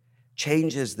mostly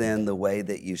changes then the way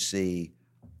that you see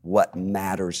what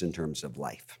matters in terms of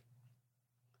life.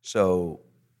 So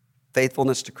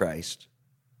faithfulness to Christ,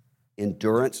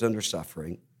 endurance under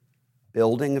suffering,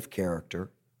 building of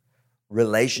character,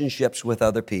 relationships with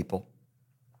other people.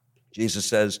 Jesus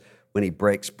says when he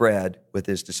breaks bread with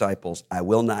his disciples, I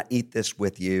will not eat this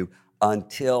with you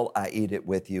until I eat it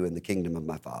with you in the kingdom of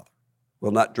my Father.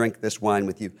 Will not drink this wine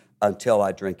with you until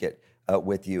I drink it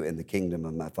with you in the kingdom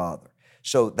of my Father.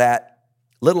 So that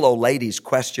little old lady's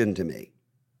question to me,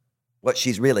 what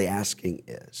she's really asking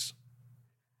is,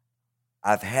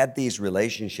 I've had these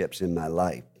relationships in my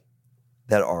life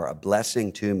that are a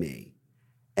blessing to me,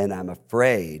 and I'm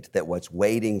afraid that what's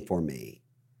waiting for me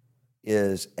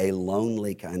is a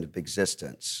lonely kind of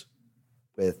existence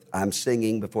with I'm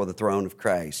singing before the throne of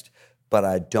Christ, but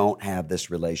I don't have this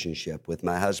relationship with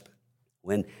my husband.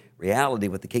 When reality,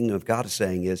 what the kingdom of God is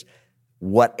saying is,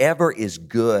 whatever is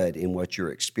good in what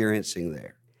you're experiencing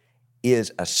there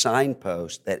is a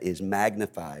signpost that is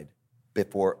magnified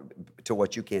to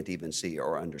what you can't even see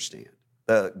or understand.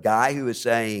 The guy who is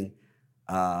saying,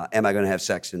 am I going to have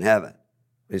sex in heaven?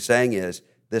 What he's saying is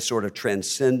this sort of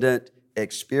transcendent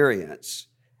experience.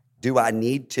 Do I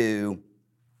need to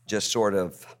just sort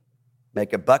of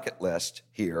make a bucket list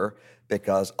here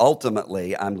because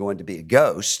ultimately I'm going to be a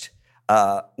ghost?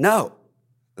 No.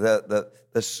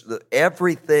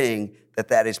 Everything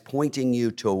that is pointing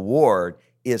you toward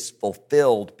is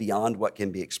fulfilled beyond what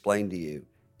can be explained to you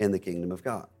in the kingdom of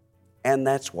God. And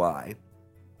that's why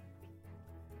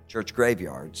church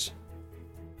graveyards,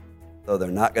 though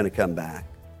they're not going to come back,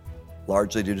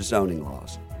 largely due to zoning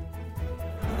laws,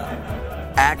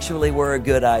 actually were a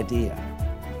good idea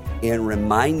in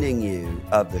reminding you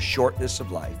of the shortness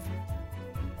of life,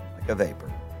 like a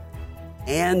vapor,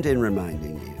 and in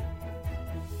reminding you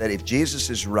that if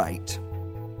Jesus is right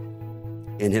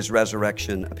in his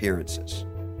resurrection appearances,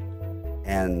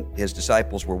 and his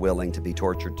disciples were willing to be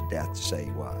tortured to death to say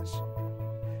he was,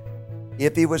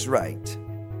 if he was right,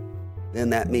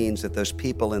 then that means that those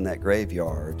people in that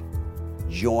graveyard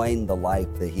join the life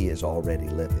that he is already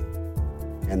living.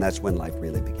 And that's when life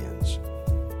really begins.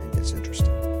 it's interesting.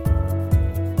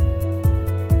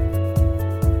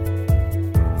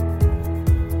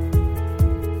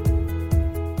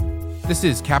 This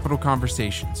is Capital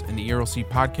Conversations, an ERLC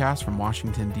podcast from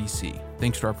Washington, D.C.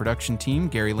 Thanks to our production team,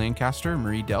 Gary Lancaster,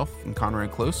 Marie Delph, and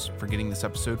Conrad Close, for getting this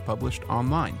episode published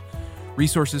online.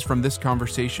 Resources from this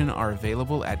conversation are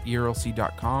available at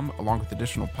ERLC.com, along with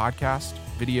additional podcasts,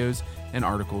 videos, and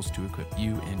articles to equip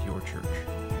you and your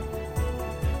church.